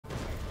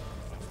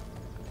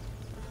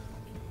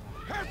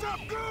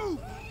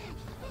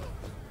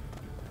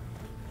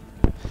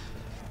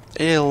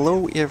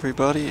Hello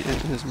everybody,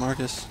 it is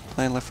Marcus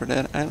playing Left 4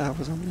 Dead and I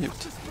was on mute.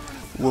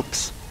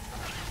 Whoops.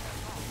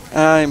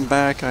 I'm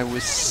back. I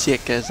was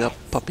sick as a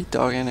puppy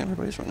dog and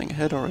everybody's running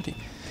ahead already.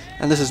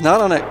 And this is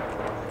not on it.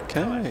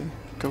 Okay,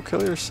 go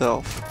kill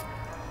yourself.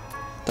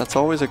 That's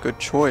always a good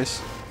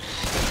choice.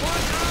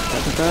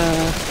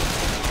 Da-da-da.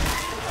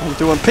 I'm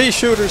doing pea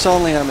shooters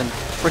only. I'm in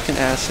frickin'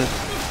 acid.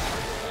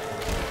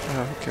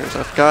 Oh, who cares?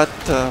 I've got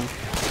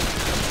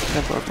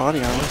Kevlar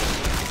body armor.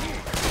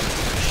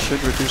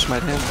 Should reduce my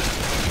damage.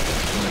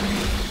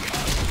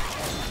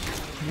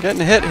 I'm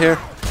getting hit here.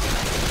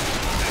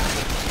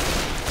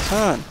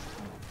 Come on.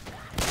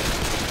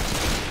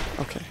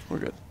 Okay, we're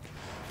good.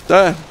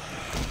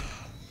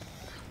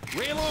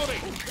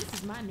 Reloading. This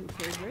is my new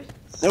favorite.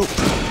 Nope,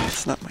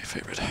 it's not my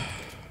favorite.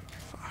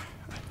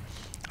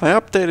 I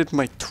updated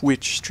my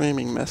Twitch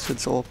streaming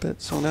methods a little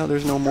bit, so now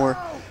there's no more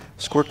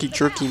squirky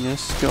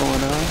jerkiness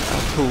going on.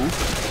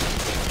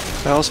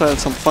 I also had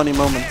some funny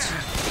moments,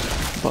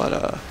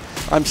 but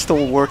I'm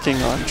still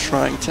working on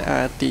trying to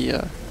add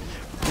the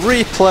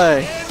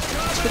replay.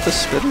 What's with the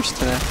spitters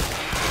today?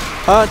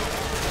 Hot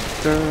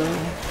girl.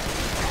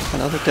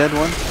 Another dead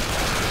one.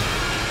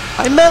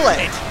 I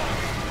meleeed!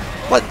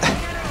 What?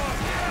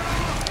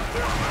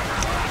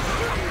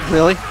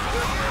 Really?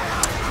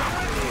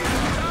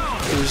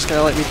 You're just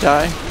gonna let me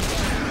die?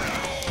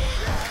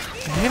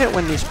 I hate it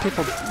when these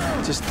people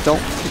just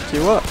don't pick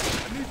you up.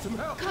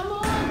 Come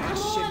on,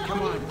 shit,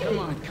 come on, come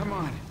on, come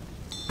on.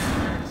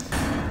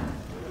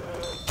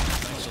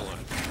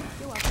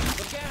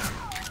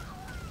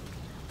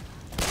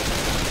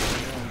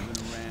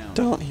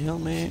 Don't heal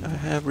me. I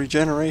have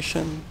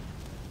regeneration.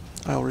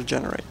 I'll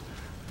regenerate.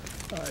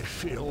 I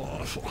feel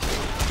awful.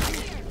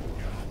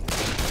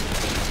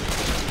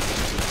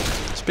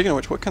 Speaking of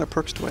which, what kind of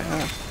perks do I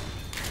have?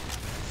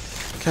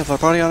 Kevlar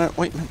body on it,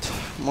 ointment,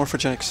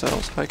 morphogenic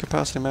cells, high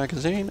capacity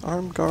magazine,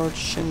 arm guards,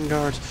 shin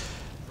guards,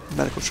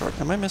 medical chart.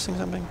 Am I missing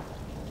something?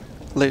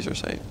 Laser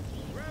sight.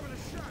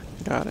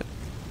 Got it.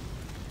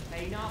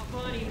 Hey, not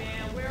funny,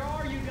 man. Where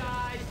are you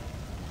guys?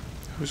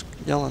 Who's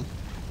yelling?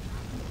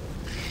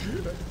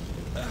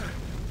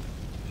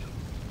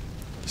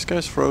 This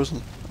guy's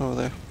frozen over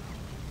there.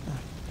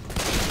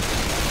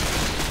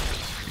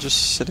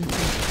 Just sitting there.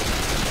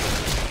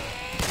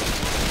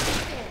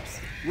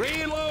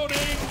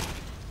 Reloading.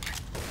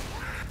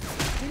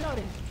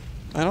 reloading.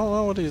 I don't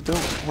know what he's doing.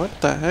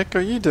 What the heck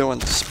are you doing?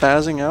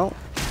 Spazzing out?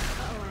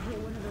 Uh-oh, I hit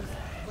one of those.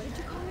 What did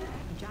you call it?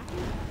 A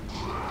jockey?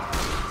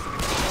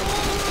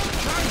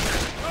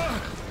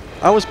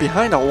 I was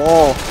behind a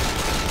wall.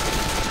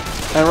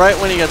 And right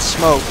when he gets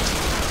smoked,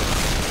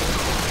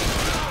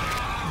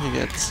 he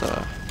gets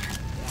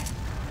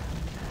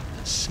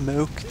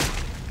smoked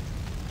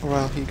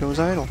while he goes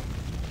idle.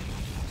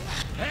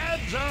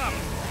 Heads up.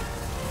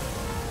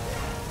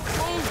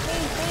 Move,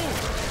 move, move.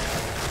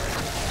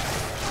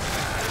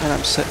 And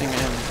I'm sitting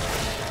in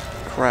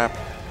crap.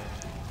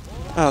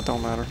 Oh, it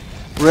don't matter.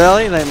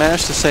 Really? They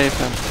managed to save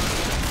him.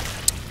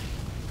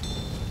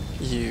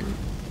 You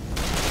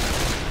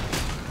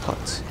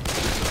putz.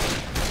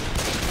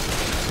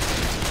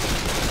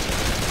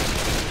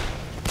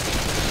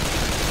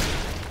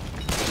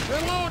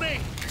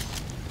 Reloading.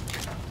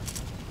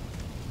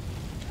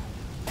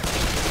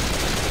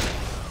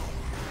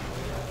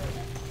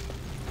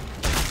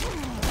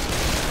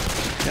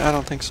 Yeah, I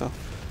don't think so.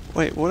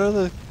 Wait, what are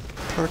the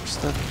perks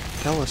that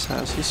Ellis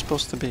has? He's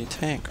supposed to be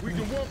tank, right?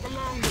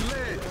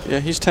 Yeah,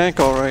 he's tank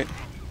alright.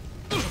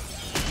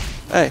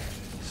 Hey,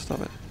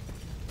 stop it.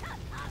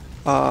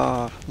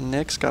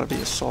 Next gotta be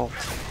assault.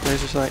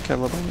 Laser sight,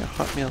 Kevlar body,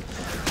 hot meal,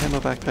 ammo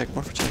backpack,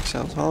 morphogenic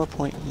cells, hollow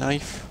point,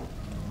 knife.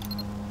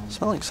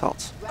 Smelling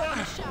salts.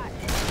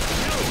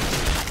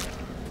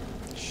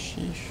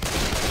 Sheesh.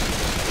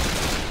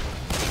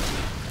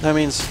 That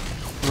means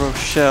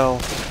Rochelle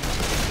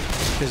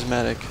is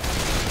medic.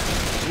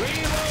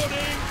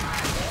 Reloading.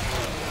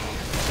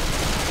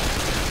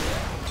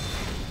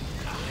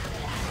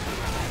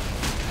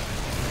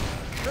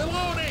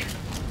 Reloading.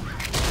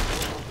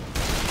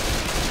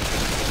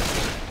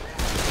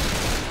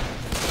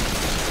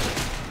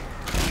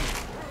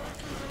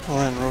 Well,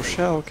 and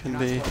Rochelle can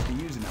be.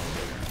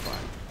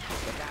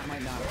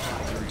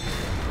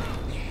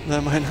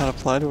 That might not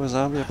apply to a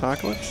zombie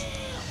apocalypse?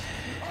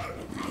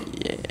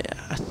 Yeah,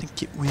 I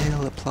think it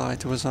will apply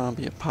to a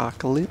zombie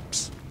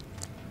apocalypse.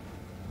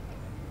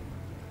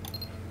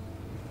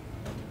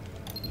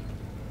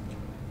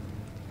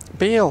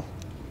 Beal!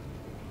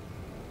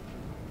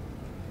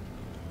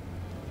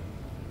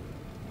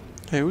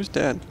 Hey, who's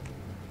dead?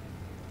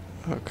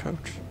 Oh,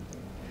 Coach.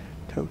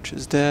 Coach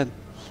is dead.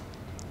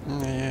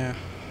 Yeah.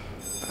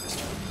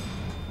 Bastard.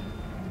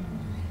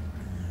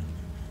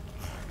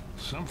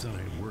 Something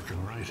ain't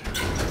working right.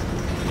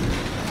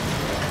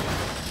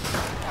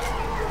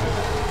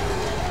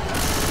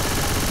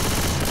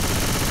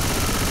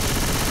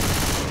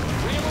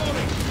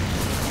 Reloading.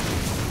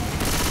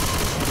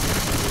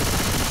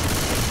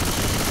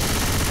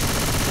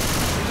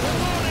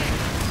 Reloading.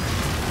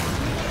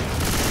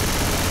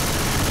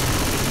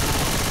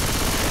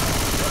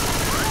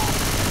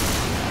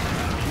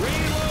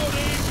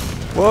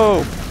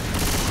 Whoa!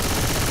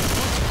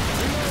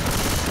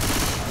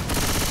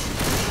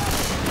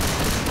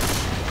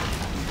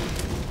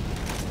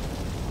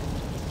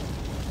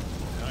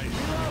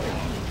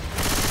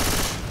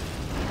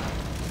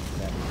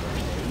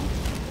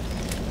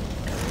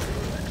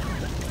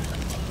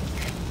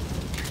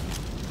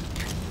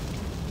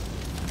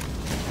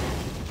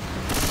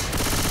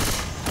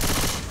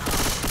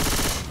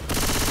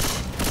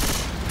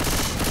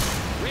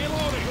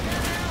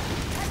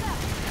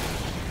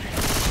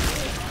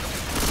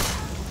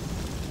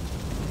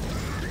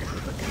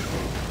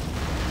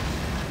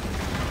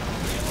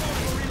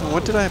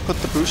 What did I put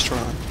the booster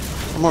on?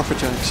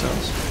 Morphogenic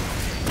cells.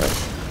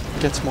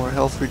 Right. Gets more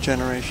health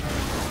regeneration.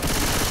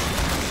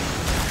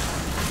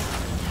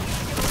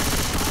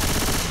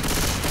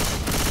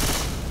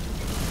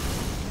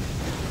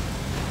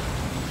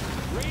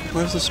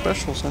 Where's the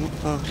specials?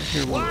 Oh,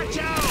 here one. Watch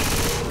out!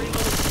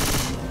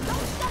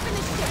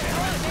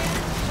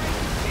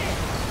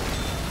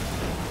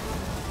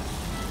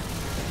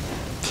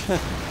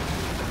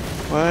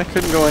 Well, I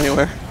couldn't go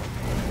anywhere.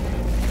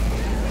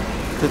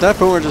 Did that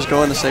boomer just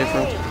go in the safe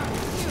room?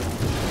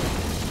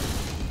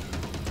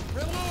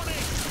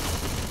 Reloading!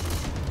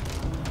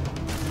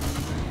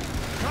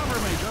 Cover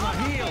me, gonna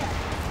heal!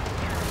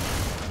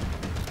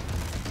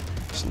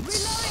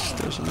 Since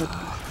there's a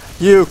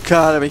You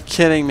gotta be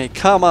kidding me.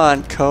 Come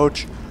on,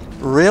 coach.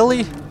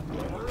 Really?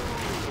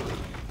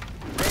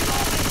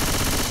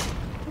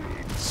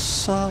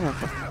 Son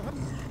of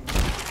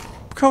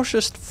a... Coach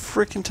just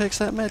freaking takes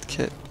that med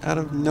kit out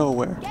of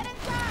nowhere.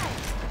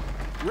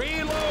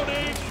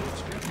 Reloading!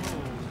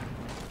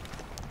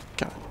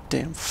 God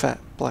damn fat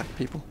black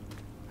people.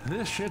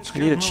 This shit's I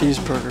need a getting old.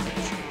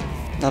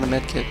 cheeseburger, not a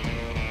med kit.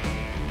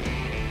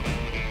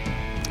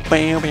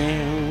 Bam,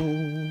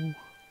 bam.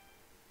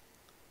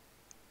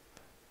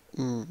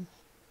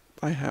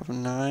 I have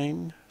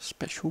 9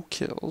 special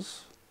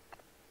kills.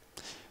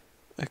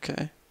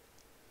 Okay.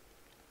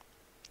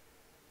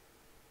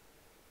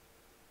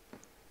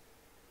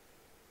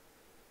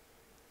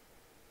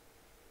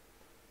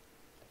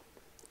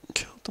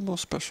 Killed the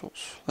most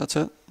specials. That's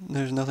it?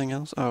 There's nothing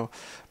else? Oh.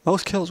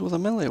 Most kills with a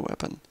melee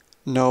weapon.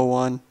 No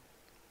one.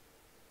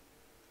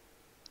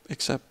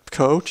 Except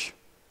Coach.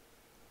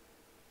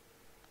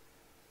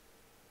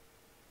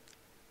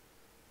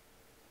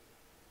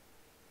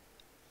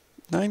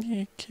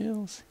 "98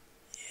 kills.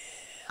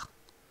 Yeah.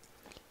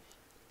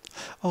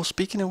 Oh,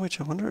 speaking of which,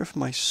 I wonder if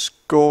my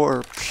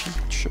score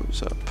sheet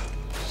shows up.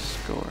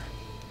 Score.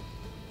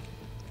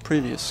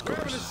 Previous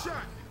scores.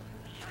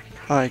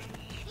 I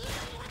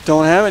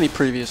don't have any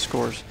previous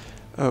scores.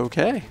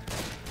 Okay.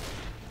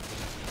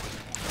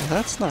 Well,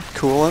 that's not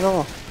cool at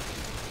all.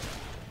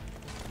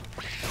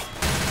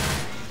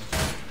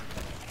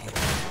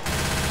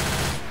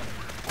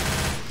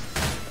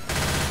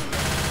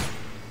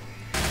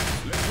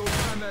 Let's go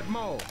find that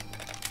mall.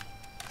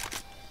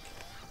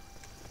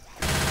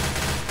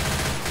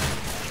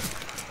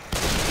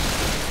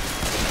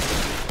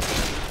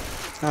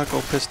 I'll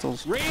go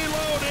pistols.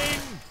 Reloading!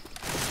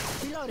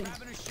 Reloading. I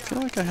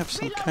feel like I have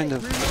some kind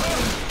of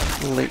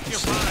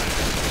latency.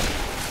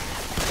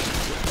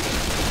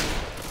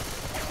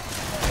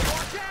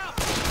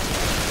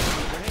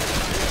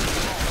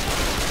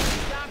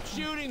 Stop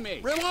shooting me.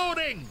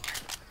 Reloading!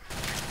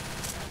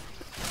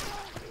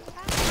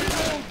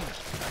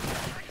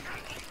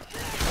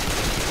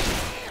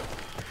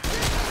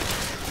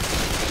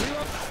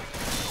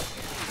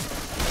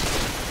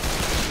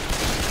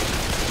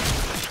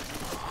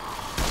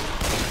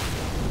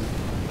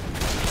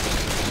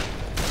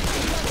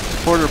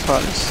 Porter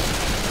potties.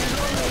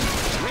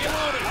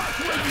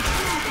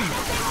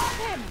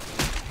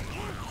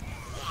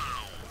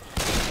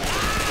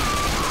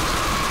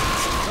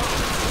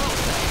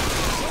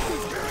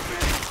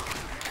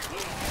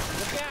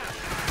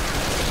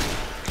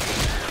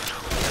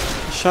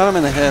 Shot him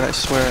in the head, I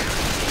swear.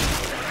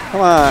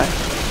 Come on.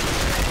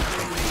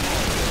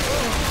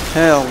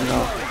 Hell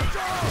no.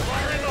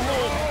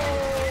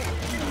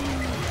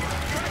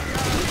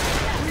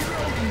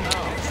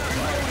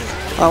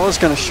 I was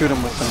gonna shoot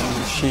him with the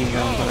machine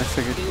gun, but I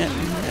figured, yeah.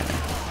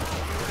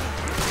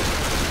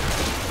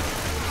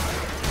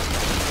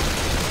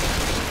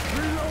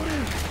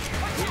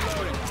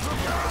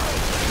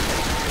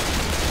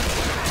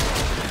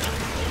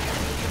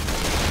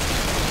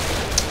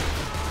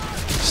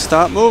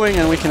 Stop moving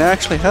and we can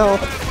actually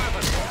help.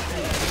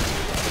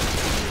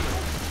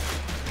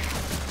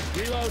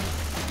 Reload!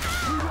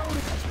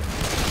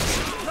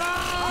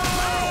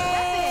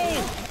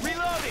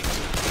 Reloading!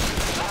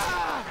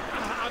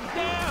 I'm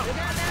down!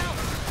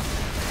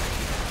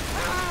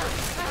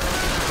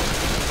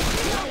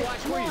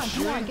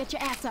 Come on, get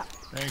your ass up.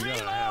 Ain't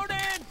gonna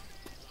happen.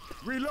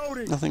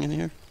 Reloading. Nothing in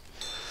here.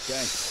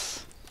 Okay.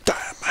 Damn.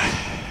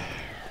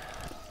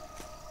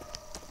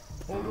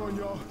 Hold on,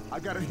 y'all. I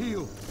gotta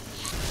heal.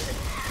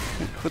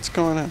 What's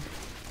going on?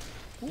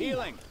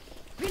 Healing.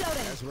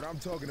 Reloading. That's what I'm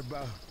talking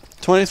about.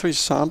 23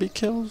 zombie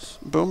kills.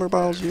 Boomer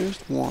bottles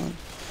used. 1.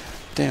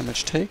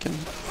 Damage taken.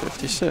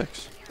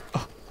 56.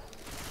 Oh.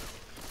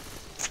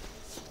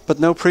 But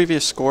no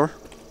previous score.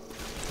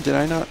 Did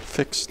I not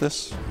fix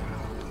this?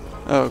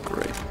 Oh,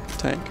 great.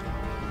 Tank.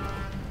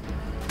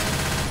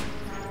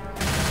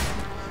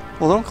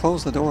 Well, don't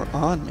close the door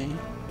on me.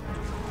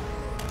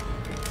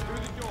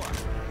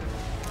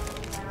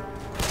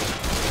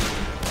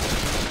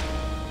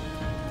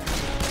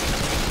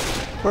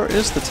 Where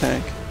is the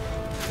tank?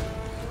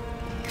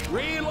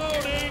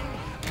 Reloading.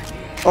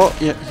 Oh,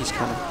 yeah, he's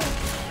coming.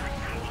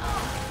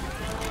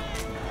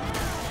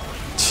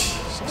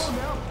 Jesus.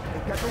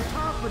 Got no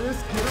time for this.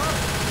 Get up.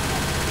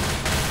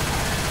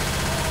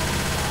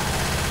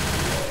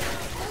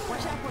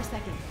 Watch out for a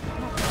second.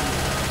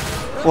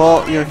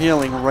 Well, you're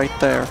healing right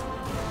there.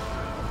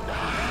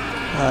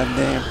 God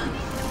damn.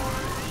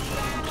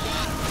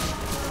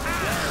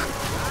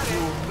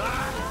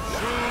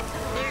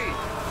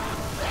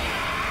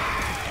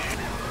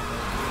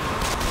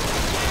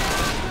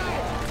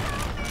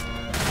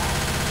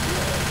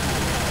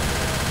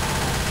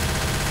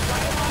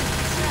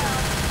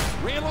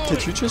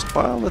 Did you just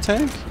file the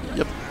tank?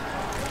 Yep.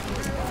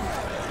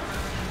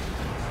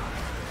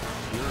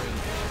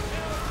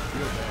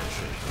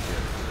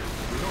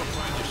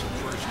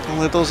 Don't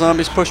let those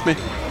zombies push me.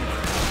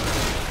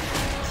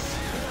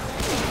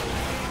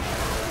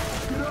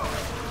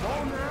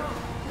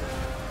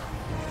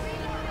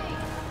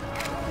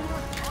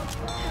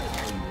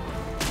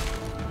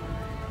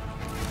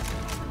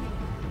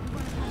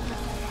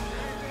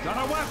 Got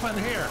a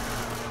weapon here.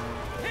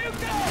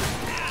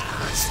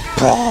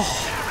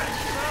 Oh.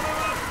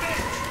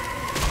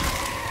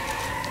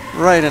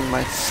 Right in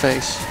my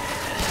face.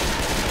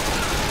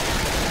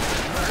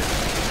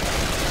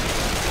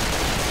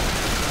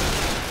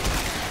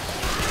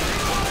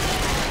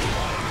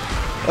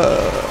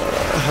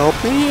 Help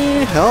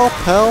me! Help!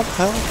 Help!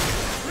 Help!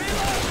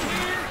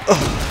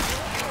 Ugh.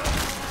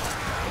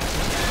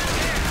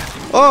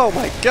 Oh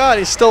my God!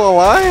 He's still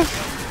alive?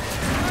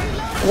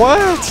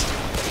 What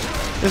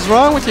is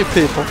wrong with you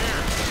people?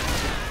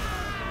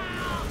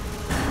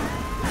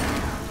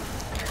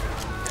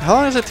 How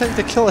long does it take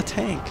to kill a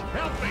tank?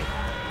 Help me.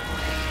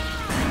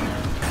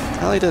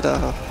 I only did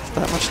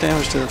that much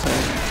damage to the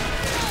tank.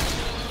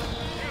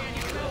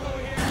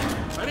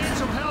 I need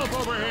some help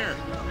over here.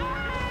 Help me.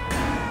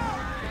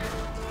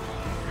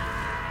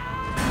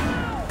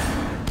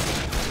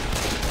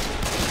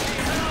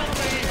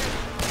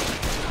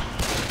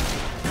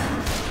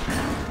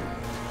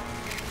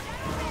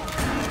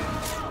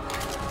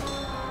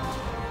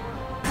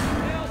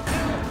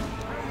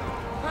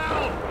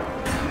 Help.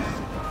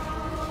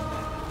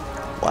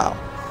 Wow.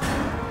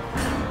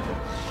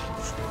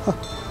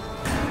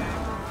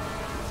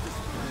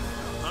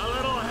 A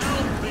little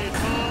help,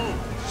 people.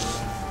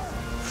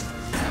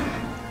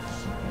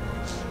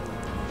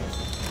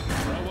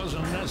 That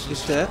wasn't necessary.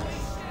 He's dead?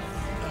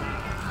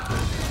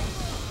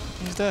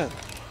 He's dead.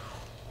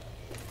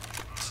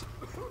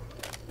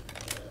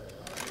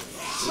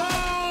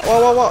 Whoa,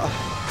 whoa, whoa!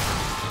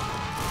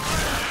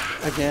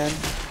 Again.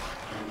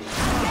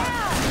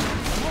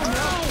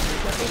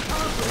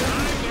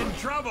 I'm in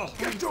trouble.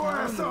 Get your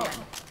ass up.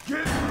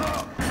 Get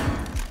up.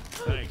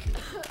 Thank you.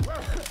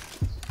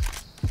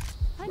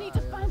 I need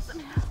to find some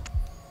help.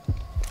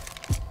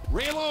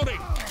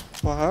 Reloading.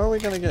 Well, how are we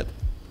gonna get...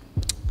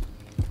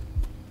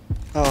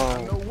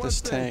 Oh, this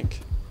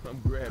tank. I'm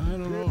I grabbing.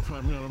 don't know if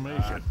I'm gonna make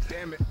it.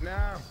 Damn it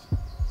now.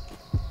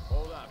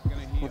 Hold up.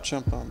 Gonna heal. We'll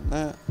jump on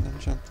that, then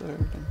jump there,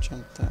 then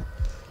jump that.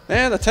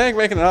 Man, the tank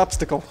making an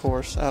obstacle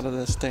course out of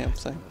this damn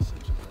thing.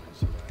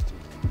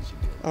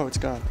 Oh, it's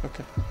gone.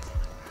 Okay.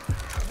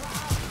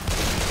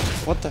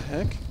 What the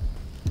heck?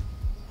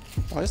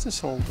 Why is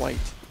this all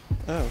white?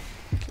 Oh.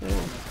 Okay.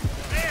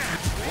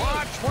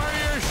 Watch where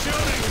you're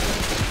shooting.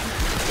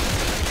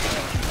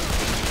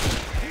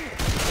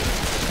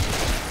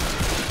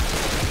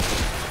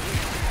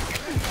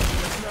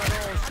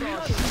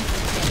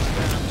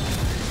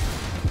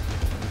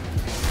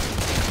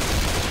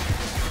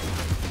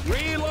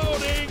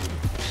 Reloading.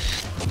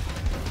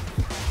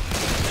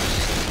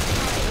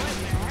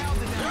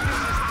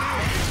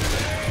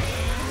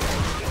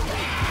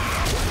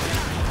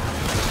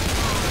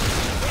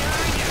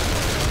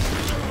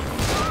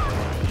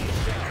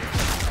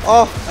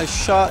 Oh, I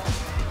shot.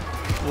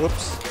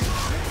 Whoops.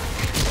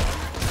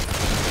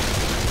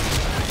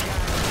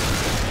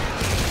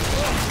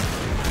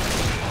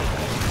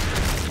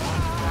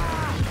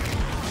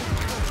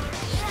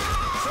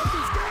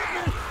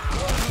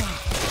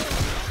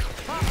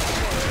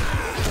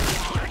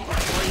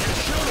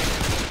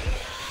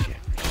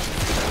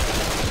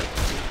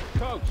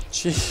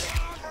 Jeez.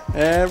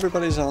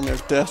 Everybody's on their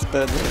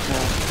deathbed right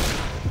now.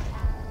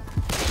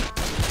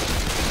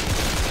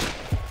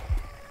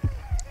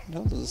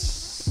 No, there's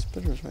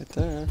spitters right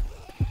there.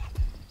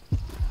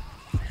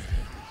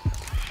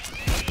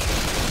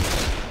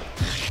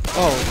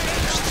 Oh,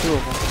 there's two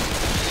of them.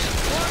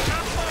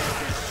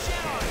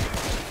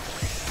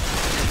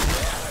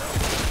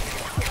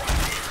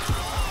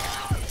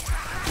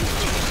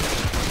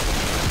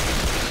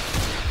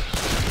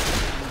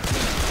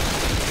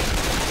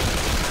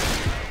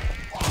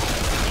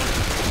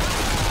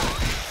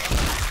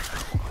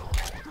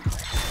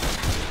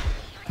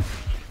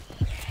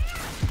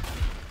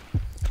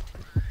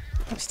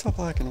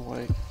 Black and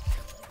white.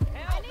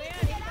 Help, man!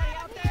 Anybody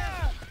out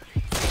there?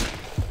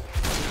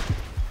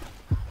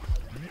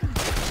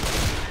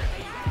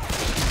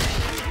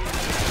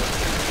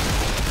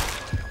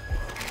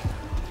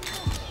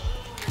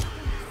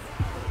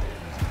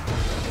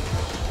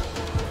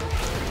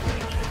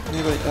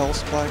 Anybody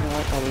else black and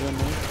white other than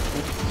me?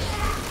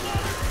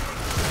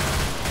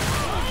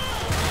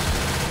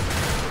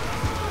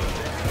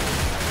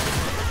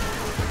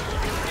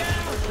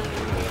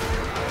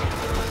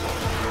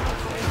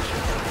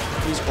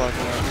 He's black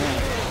and white now.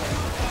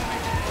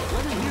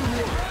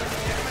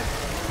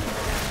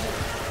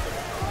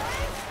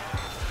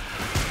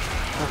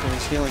 Okay,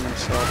 he's healing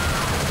himself.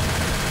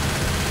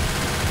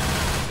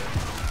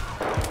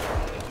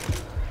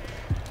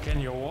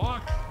 Can you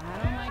walk? I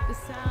don't like the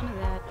sound of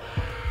that.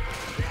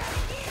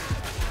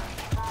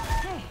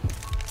 Hey,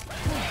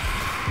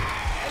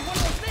 one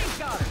of those things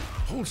got her!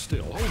 Hold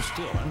still, hold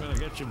still. I'm gonna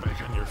get you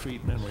back on your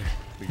feet, and then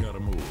we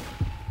gotta move.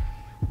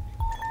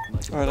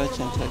 Alright, I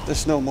can't take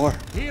this no more.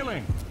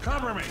 Healing!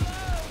 Cover me!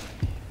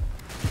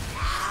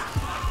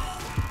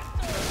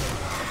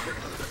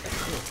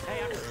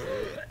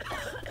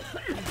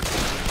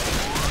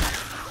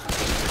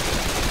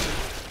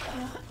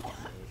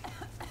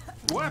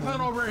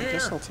 Weapon over I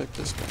guess here! I'll take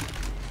this guy.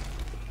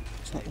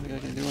 It's not like I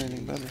can do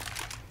anything better.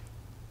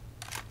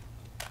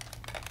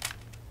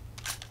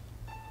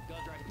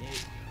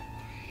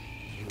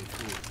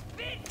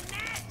 Big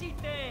nasty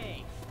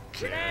thing!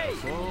 Grenade!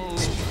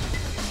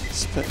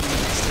 Spitting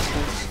against his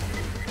face.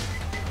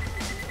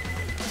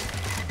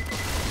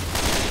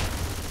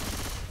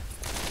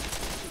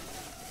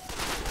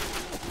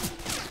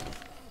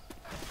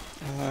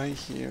 I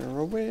hear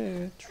a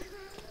witch.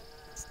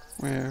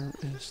 Where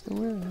is the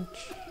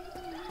witch?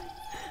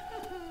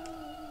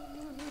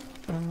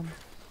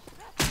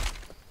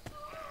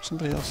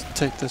 Somebody else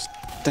take this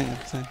damn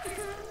thing.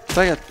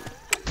 Take it!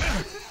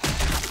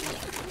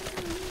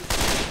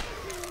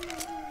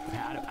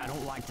 I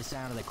don't like the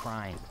sound of the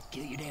crying.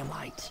 Kill your damn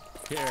lights.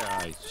 Here,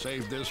 I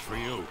saved this for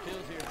you.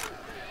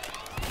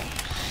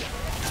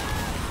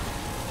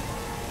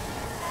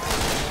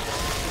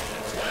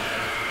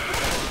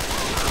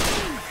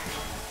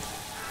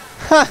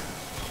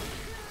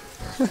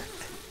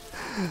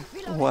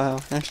 Wow,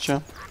 nice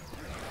jump.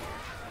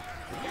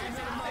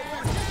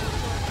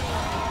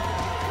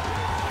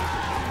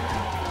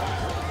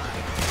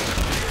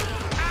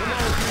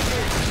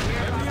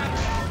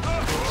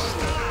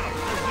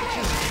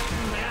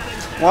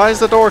 Why is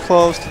the door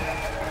closed?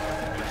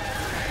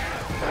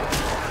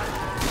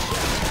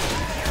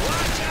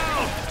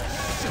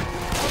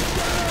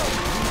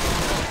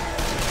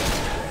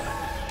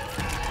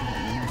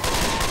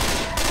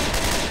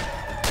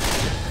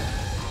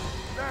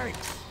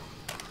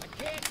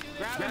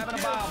 Grabbing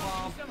a bile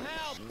bomb. Some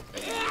help!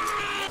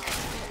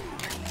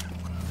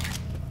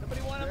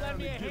 Somebody want to lend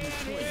me a hand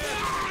here?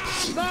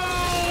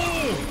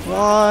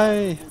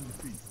 Why?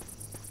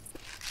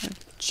 I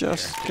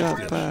just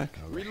got back.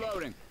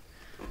 Reloading.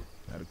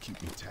 That'll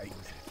keep me tight.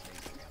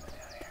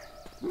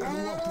 Let me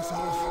walk this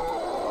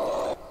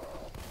off.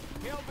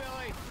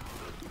 Hillbilly!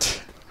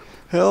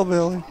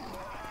 Hillbilly.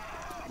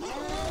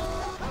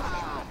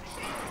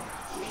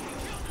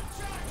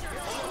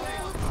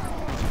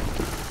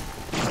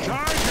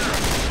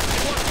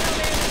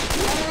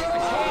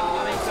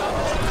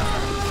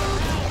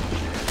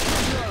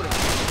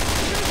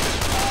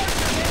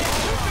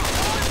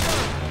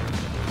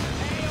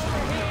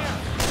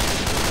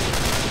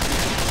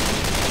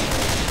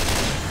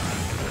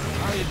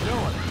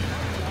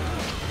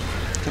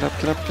 Get up,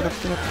 get up, get up,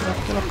 get up, get up,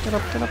 get up, get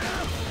up, get up.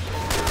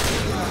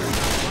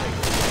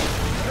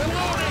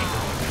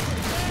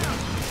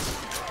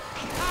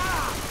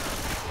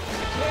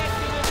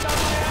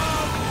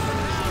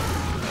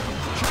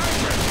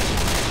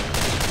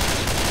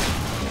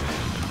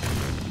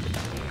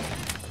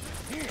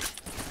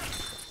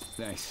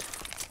 Thanks.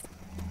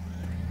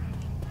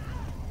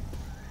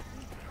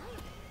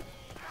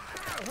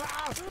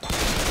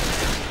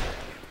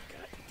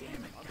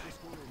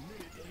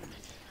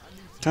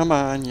 Come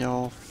on,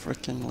 y'all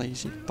frickin'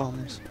 lazy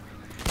bums.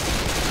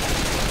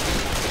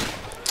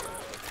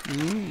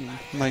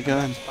 My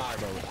gun.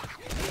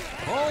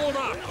 Hold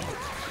up!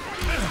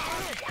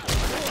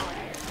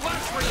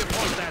 Watch where you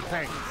point that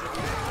thing!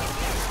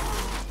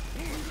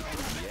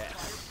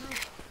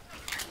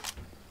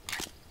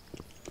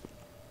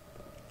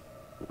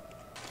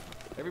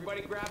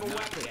 Everybody grab a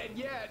weapon. Dead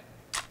yet.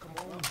 Come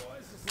on,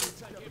 boys.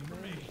 This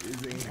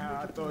ain't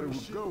how I thought it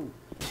would go.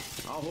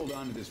 I'll hold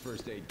on to this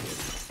first aid kit.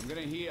 I'm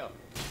gonna heal.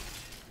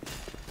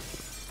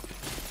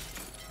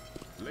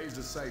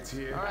 Laser sights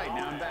here. All right,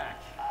 now I'm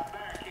back.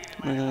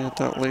 Am I gonna get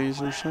that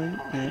laser sight?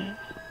 Yeah.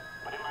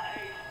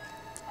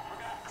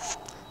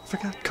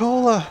 Forgot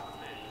cola!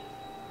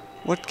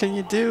 What can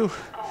you do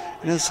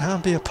in a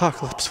zombie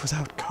apocalypse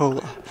without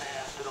cola?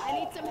 I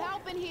need some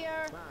help in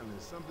here.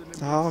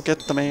 I'll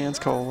get the man's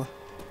cola.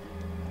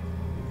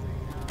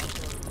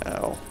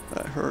 Ow,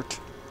 that hurt.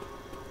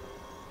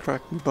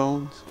 Cracked me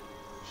bones.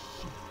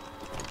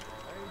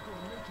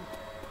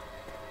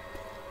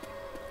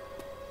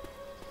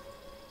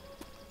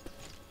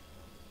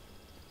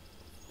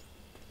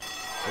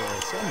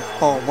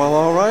 Oh, well,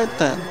 alright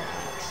then.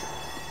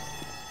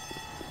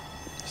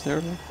 Is there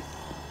a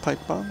pipe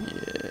bomb?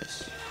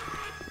 Yes.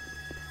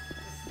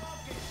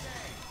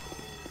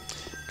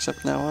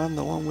 Except now I'm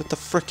the one with the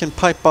frickin'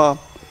 pipe bomb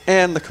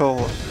and the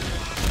cola.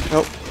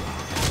 Nope.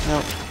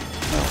 Nope.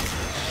 No.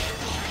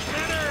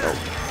 Nope.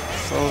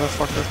 Throw the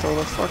fucker, throw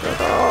the fucker.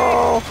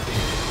 Oh!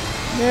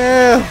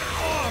 Yeah!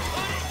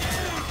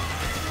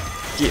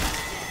 Yeah.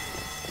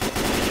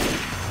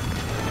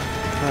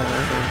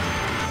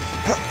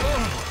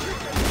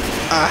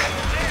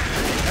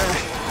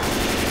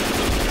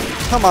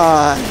 Come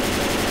on!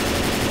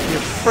 You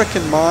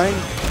frickin' mine?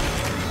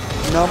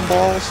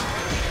 Numbballs?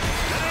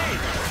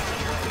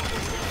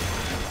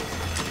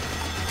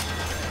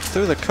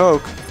 Through the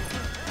coke.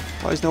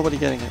 Why is nobody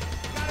getting it?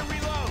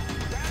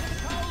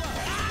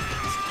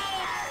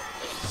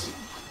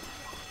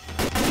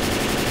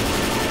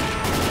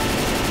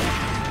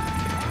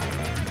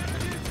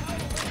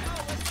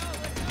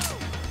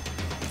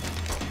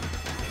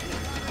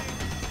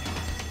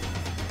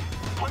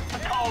 Put the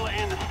cola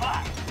in the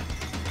spot.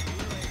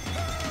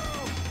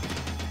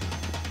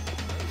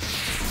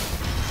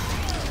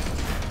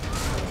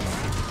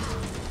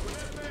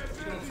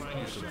 You don't find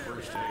you some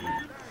first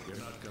aid, you're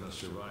not gonna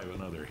survive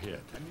another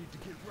hit.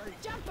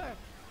 Jumper!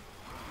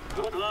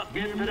 Good luck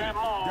getting to that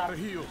mall. Gotta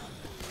heal.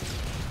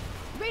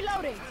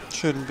 Reloading!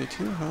 Shouldn't be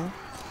too, huh?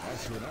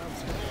 That's what I'm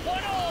saying.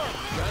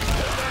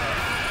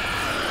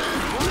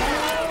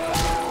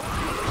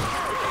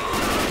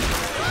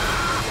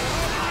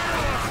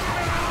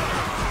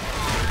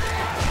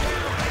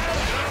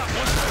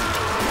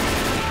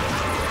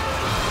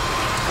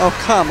 Oh,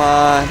 come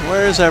on.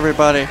 Where's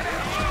everybody?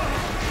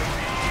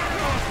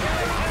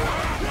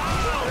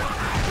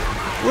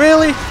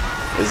 Really?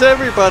 Is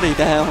everybody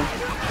down?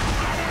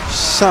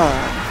 Son.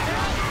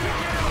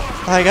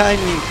 Like, I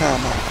mean,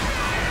 come on.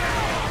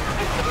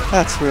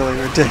 That's really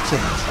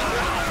ridiculous.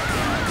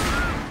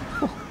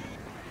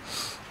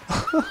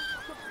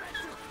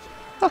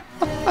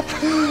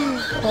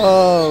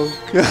 Oh,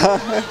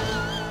 God.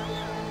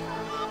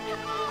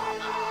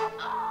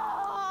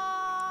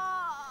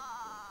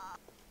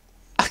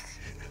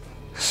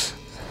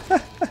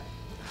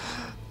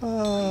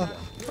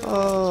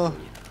 Oh.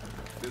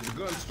 There's a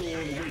gun store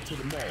on the way to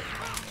the mall.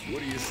 What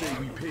do you say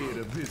we pay it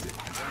a visit?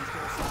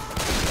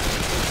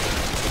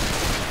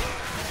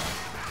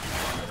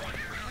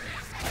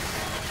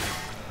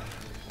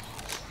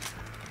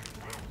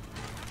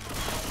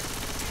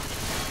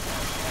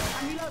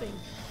 I'm reloading.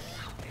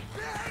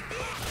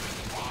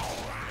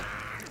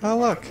 Oh,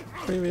 look.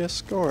 Previous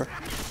score.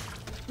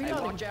 Hey,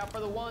 watch out for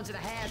the ones in a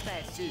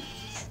hazmat suit.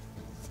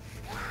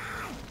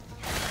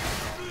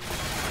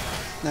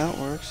 Now it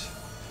works.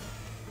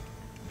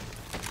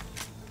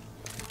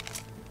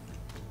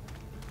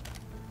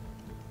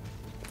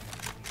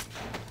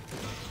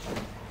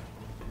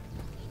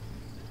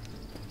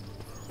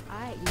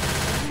 Alright,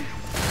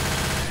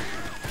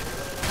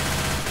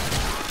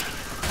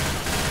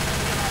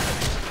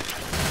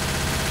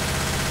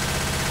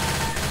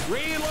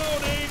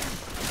 Reloading!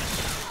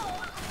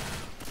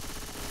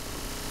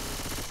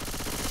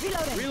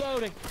 reloading!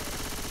 Reloading.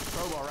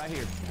 Crowbar right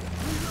here.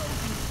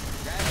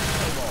 Grab the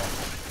crowbar.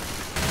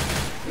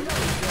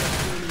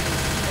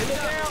 Hey,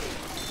 look out!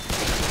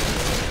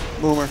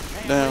 Boomer.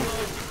 Down.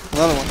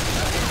 Another one.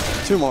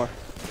 Two more.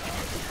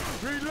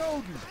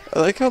 I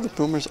like how the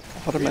boomers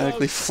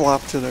automatically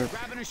flop to their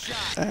Grabbing a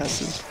shot.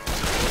 asses.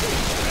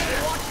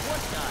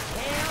 What the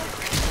hell?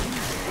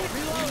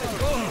 Reloading.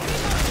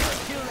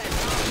 Kill that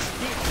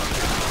stick.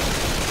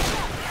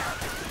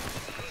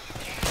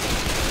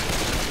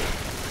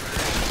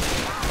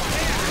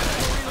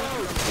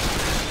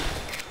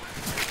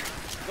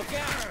 Look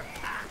out!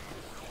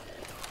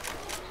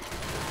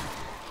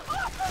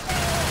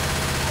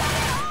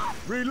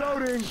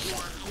 Reloading.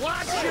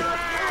 Watch your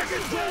ass!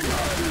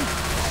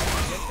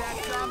 Get that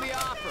zombie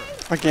offer.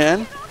 Again?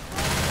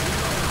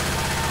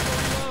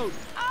 Reload.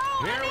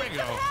 Here we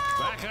go.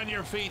 Back on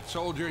your feet,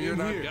 soldier. You're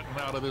not here. getting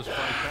out of this fight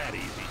that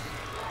easy.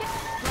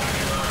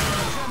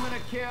 Something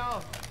to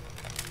kill.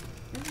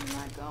 This is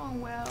not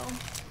going well.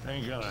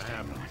 Ain't gonna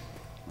happen.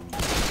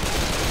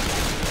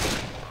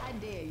 I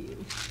dare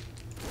you.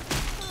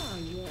 Oh,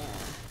 yeah.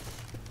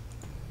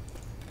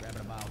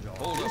 Grabbing a bile jar.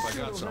 Hold up, I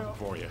got something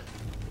for you.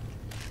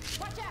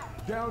 Watch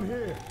out! Down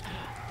here.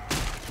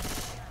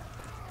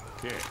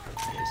 Here.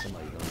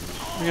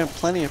 We got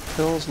plenty of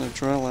pills and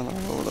adrenaline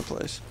all over the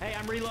place. Hey,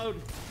 I'm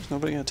reloading. Is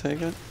nobody gonna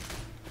take it?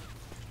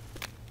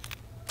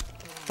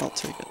 I'll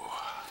take it.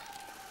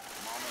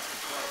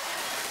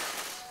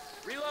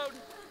 Reload.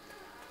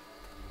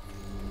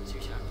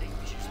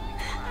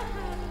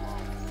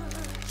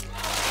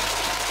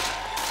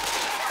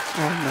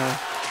 Oh no.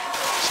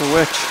 It's a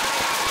witch.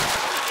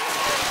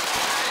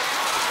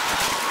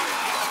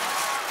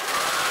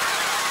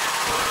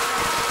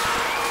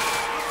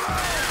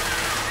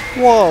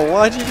 Whoa,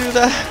 why'd you do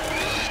that?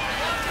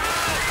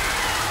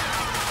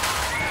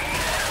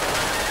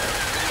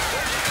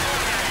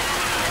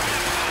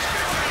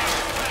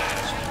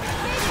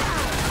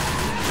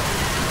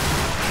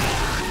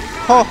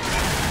 Oh.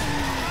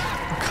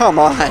 come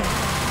on.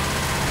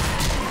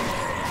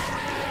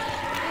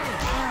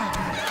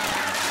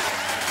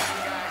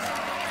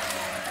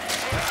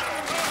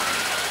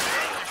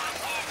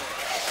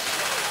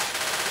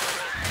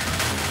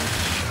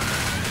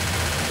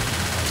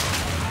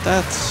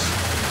 That's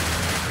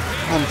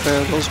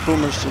unfair. Those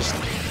boomers just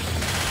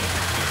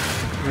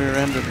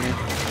rear-ended me.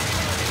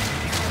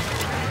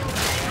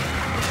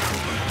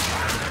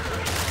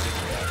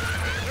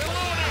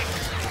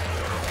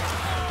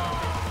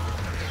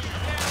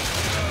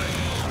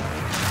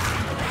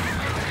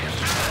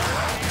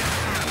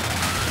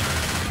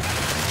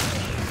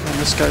 And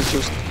this guy's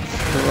just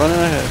running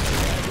ahead.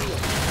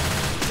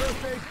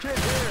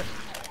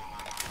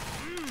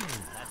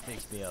 That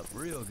fixed me up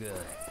real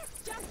good.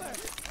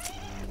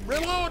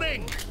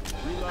 Reloading!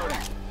 Reloading.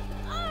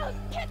 Oh,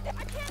 get there!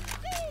 I can't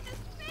see! This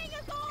thing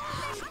is on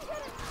me!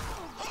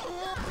 I'm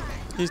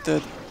gonna... He's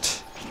dead.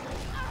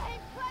 I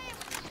hate playing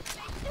with this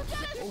thing. You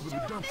gotta Over the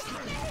dumpster.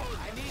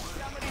 I need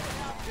somebody's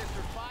help just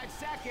for 5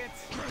 seconds.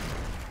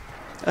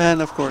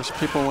 And of course,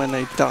 people when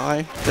they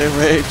die, they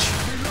rage.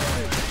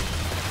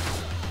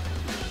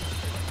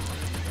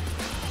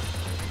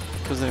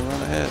 Because they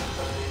run ahead.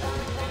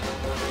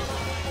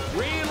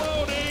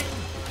 Reloading!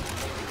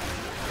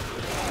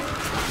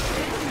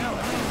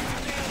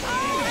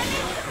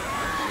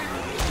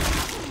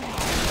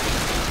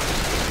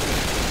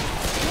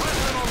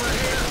 Weapon over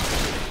here!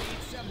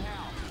 Need some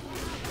help.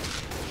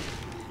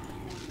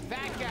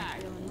 That guy!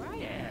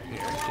 Yeah,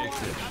 here, take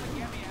this.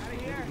 Get me out of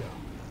here!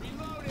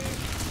 Reloading!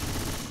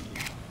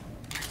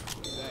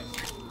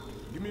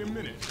 Give me a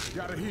minute.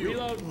 Gotta heal.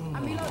 Reload!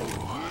 I'm reloading.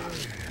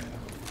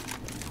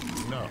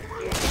 No.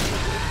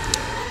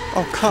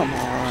 Oh, come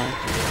on.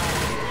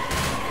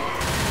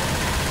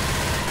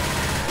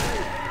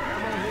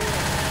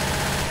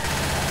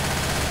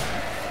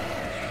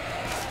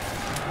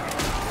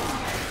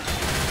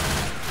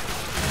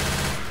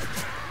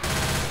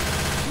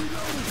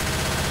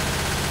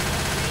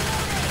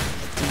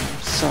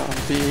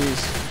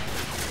 Zombies.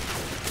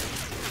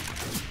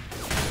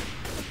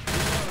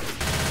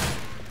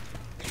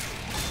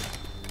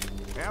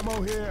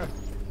 Ammo here.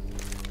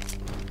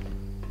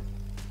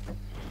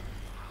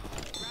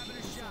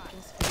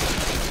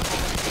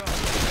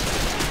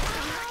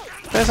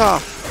 Piss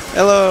off.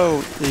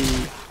 Hello,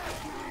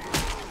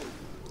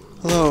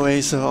 Hello,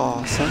 Ace of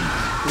Awesome.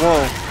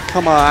 Whoa,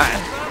 come on.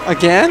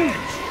 Again?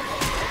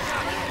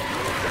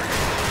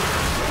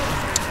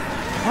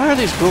 Why are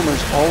these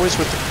boomers always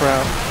with the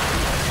crowd?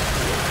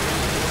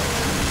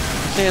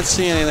 Can't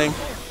see anything.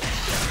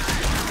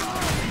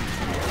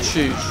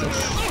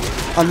 Jesus.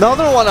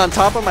 Another one on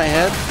top of my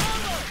head?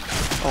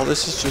 Oh,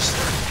 this is just...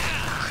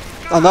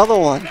 Another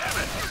one.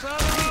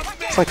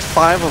 It's like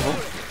 5 of them.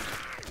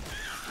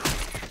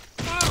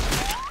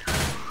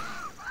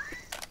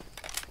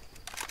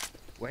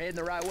 We're heading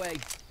the right way.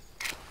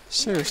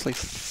 Seriously,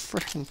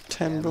 freaking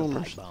 10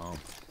 boomers Bomb.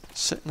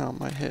 sitting on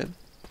my head.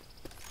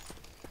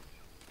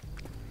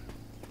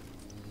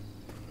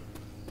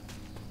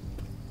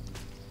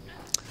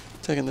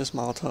 Taking this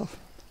Molotov.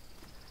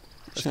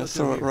 Just gonna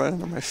throw it right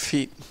under my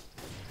feet.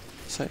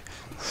 Say,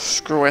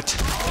 screw it.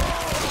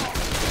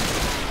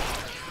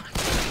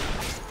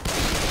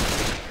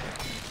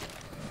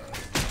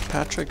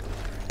 Patrick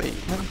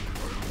Bateman?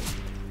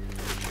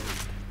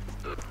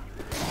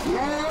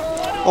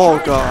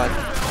 Oh god.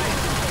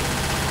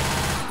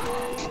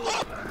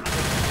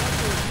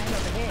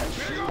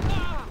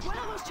 One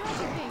of those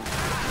charging things.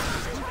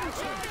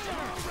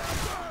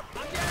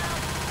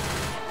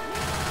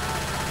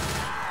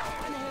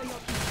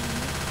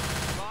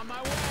 I'm on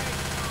my way.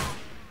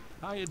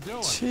 How you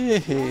doing?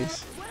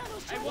 Jeez.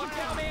 Hey, watch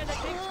out, man! That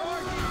thing's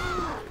charging!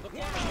 Look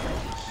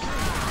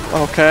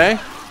out! Okay.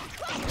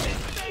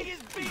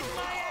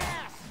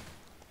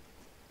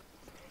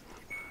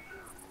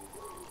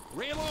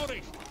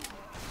 Reloading!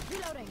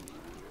 Reloading.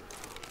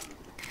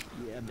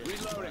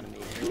 Reloading!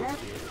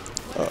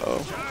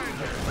 Uh-oh.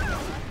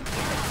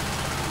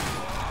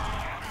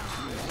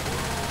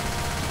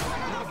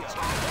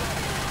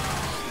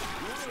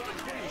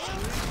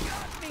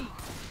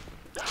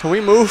 Can we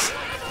move?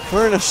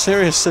 We're in a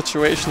serious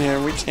situation here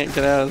and we can't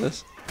get out of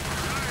this.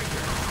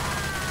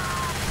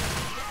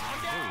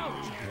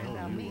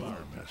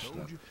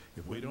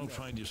 If we don't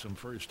find you some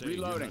first aid, you're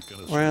Reloading. not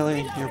gonna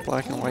Riley, you're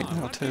black and white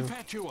now too.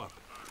 patch you up.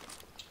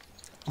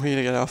 We need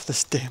to get off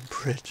this damn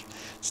bridge.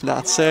 It's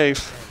not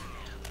safe.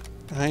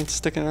 I ain't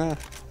sticking around.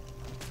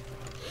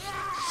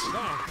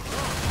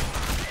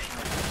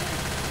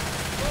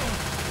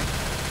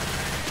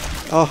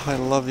 Oh, I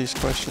love these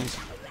questions.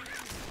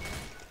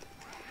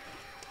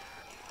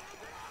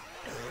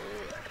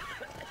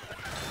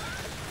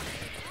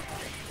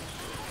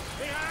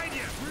 Behind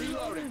you!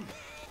 Reloading!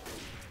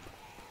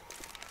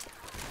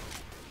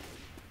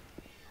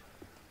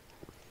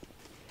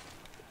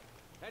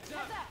 Heads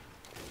up!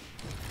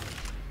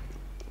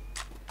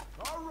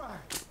 All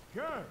right.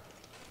 Gun.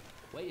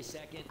 Wait a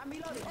second. I'm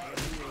reloading.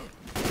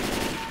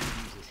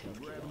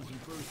 Grabbing some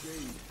first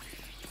aid.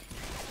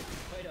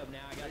 Wait up now.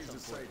 I got Laser something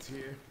for you. sights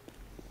here.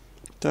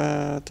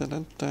 Da, da, da,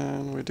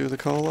 da. We do the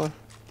cola.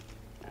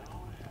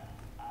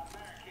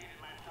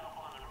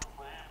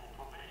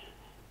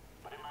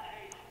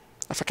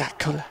 I forgot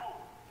coulda.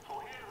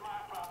 So here's my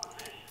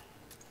proposition.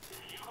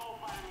 If you go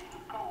find me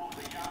some coal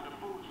beyond the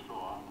food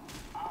store,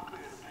 I'll clear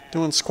the pan.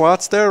 Doing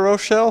squats there,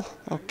 Rochelle?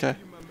 Okay.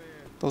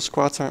 Those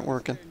squats aren't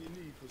working. You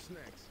need for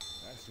snacks.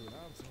 That's what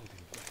I'm talking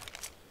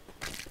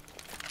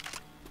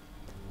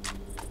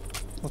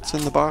about. What's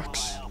in the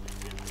box?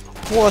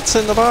 What's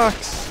in the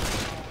box?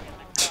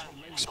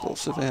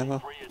 Explosive ammo.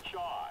 Free of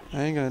charge. That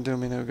ain't gonna do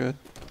me no good.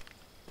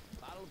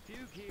 Bottle of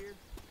puke here.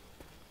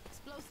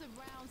 Explosive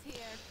rounds here.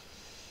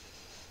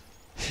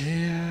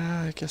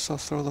 Yeah, I guess I'll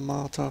throw the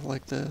Molotov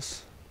like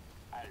this.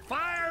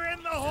 Fire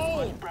in the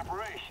hole!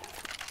 Preparation.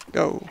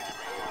 Go.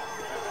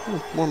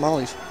 Ooh, more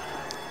mollies.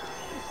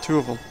 2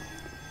 of them.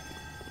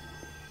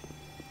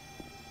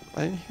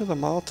 I didn't hear the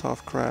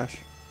Molotov crash.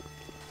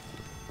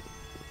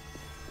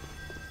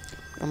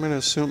 I'm gonna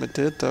assume it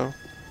did though.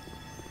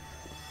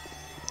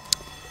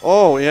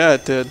 Oh yeah,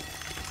 it did.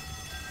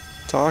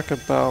 Talk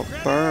about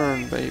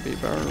burn, baby,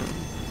 burn.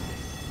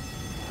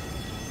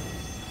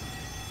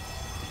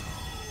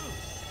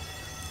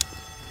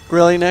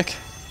 Really, Nick?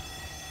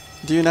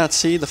 Do you not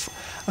see the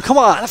oh, come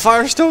on, the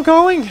fire's still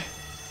going?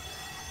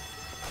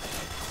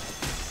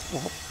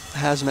 Well,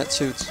 hazmat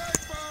suits.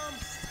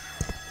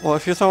 Well,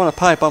 if you're throwing a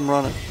pipe, I'm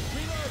running.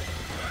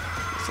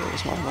 Throw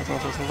this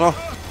Molotov.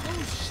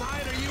 Whose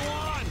side are you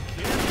on,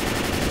 kid?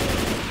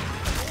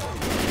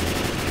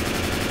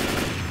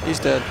 He's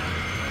dead.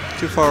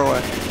 Too far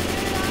away.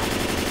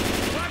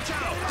 Watch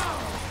out!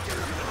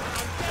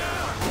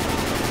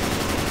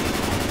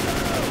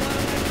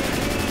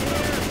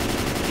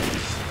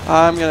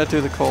 I'm gonna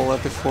do the cola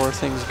before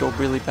things go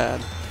really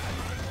bad.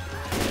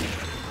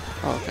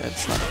 Okay,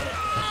 it's not.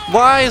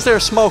 Why is there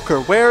a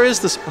smoker? Where is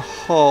this?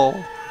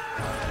 Oh.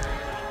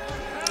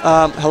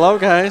 Hello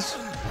guys.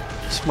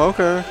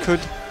 Smoker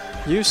could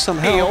use some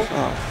help.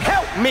 Oh.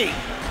 Help me!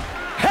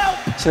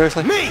 Help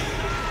Seriously? me!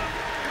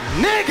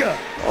 Nigga!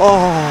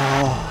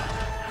 Oh.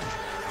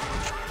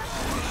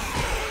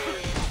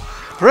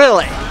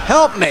 Really?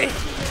 Help me!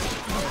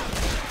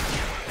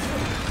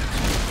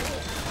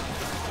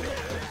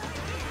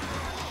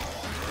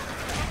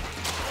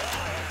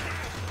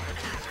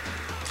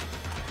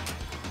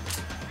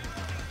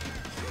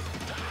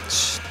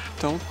 Shh,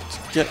 don't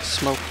get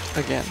smoked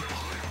again.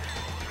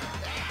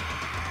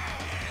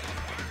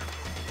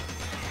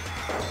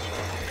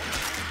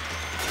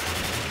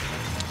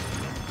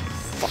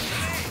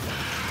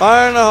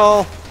 Fire in the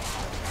hole.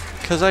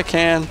 'Cause I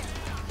can.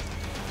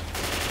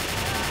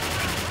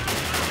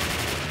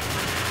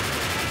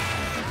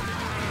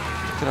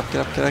 Get up,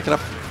 get up, get up, get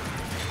up.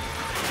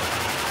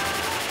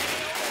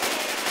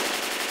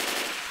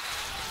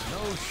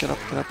 Get up,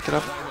 get up, get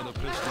up.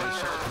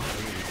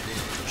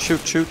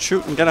 Shoot, shoot,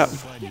 shoot, and get up.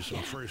 Find you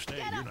some first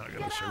aid. You're not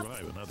gonna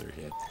survive another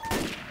hit.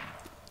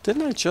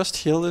 Didn't I just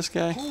heal this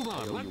guy? Hold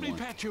on, let me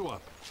patch you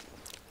up.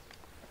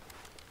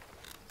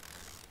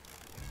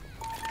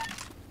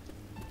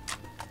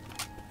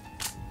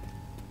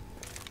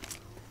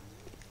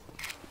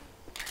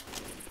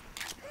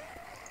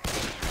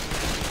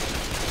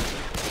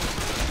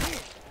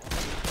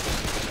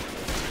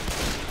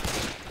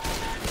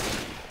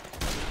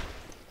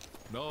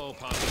 No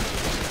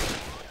possibility.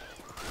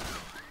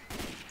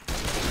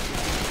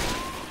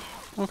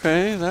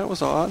 Okay, that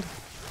was odd.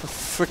 A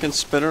frickin'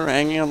 spitter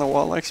hanging on the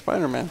wall like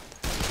Spider-Man.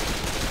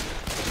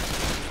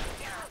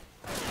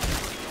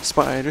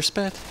 Spider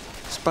spit,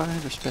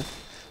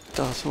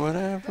 does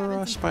whatever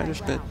a spider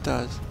spit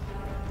does.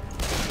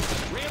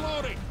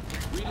 Reloading!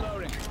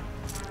 Reloading.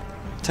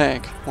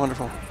 Tank,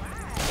 wonderful.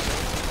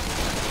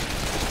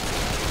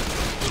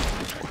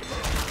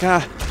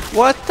 God,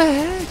 what the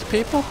heck,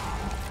 people?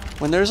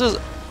 When there's a...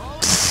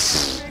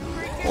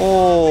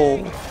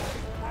 Oh.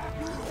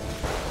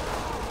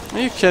 Are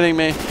you kidding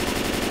me?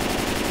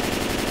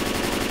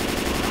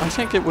 I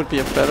think it would be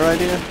a better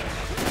idea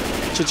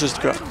to just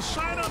go.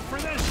 Sign up for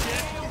this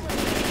shit!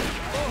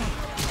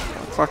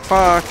 Fuck,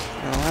 fuck. I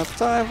don't have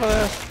time for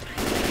this.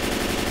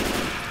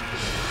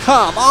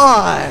 Come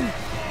on!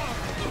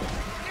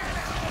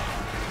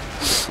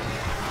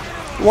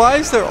 Why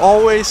is there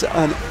always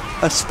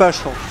a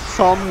special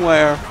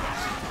somewhere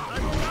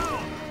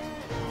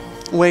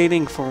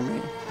waiting for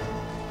me?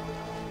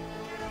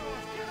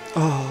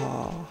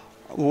 Oh,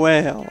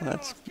 well,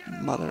 that's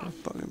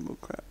motherfucking bull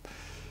crap.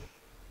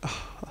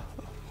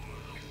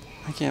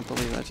 I can't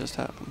believe that just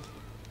happened.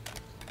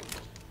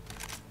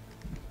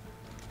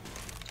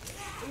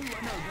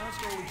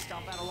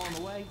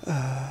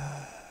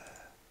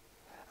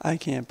 I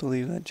can't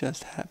believe that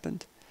just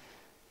happened.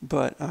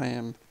 But I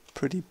am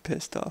pretty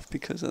pissed off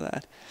because of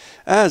that.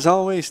 As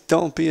always,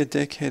 don't be a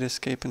dickhead,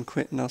 escape and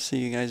quit, and I'll see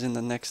you guys in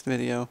the next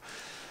video.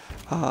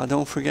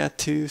 Don't forget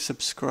to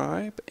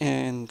subscribe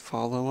and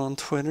follow on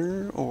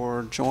Twitter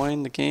or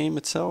join the game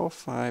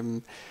itself.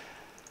 I'm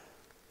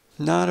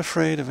not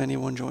afraid of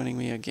anyone joining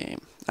me a game.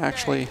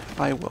 Actually,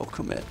 I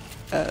welcome it.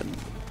 And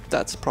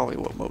that's probably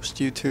what most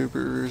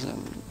YouTubers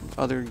and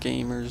other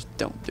gamers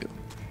don't do.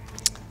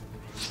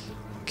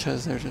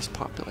 Because they're just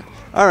popular.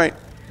 Alright,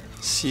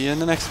 see you in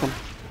the next one.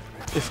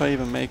 If I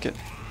even make it.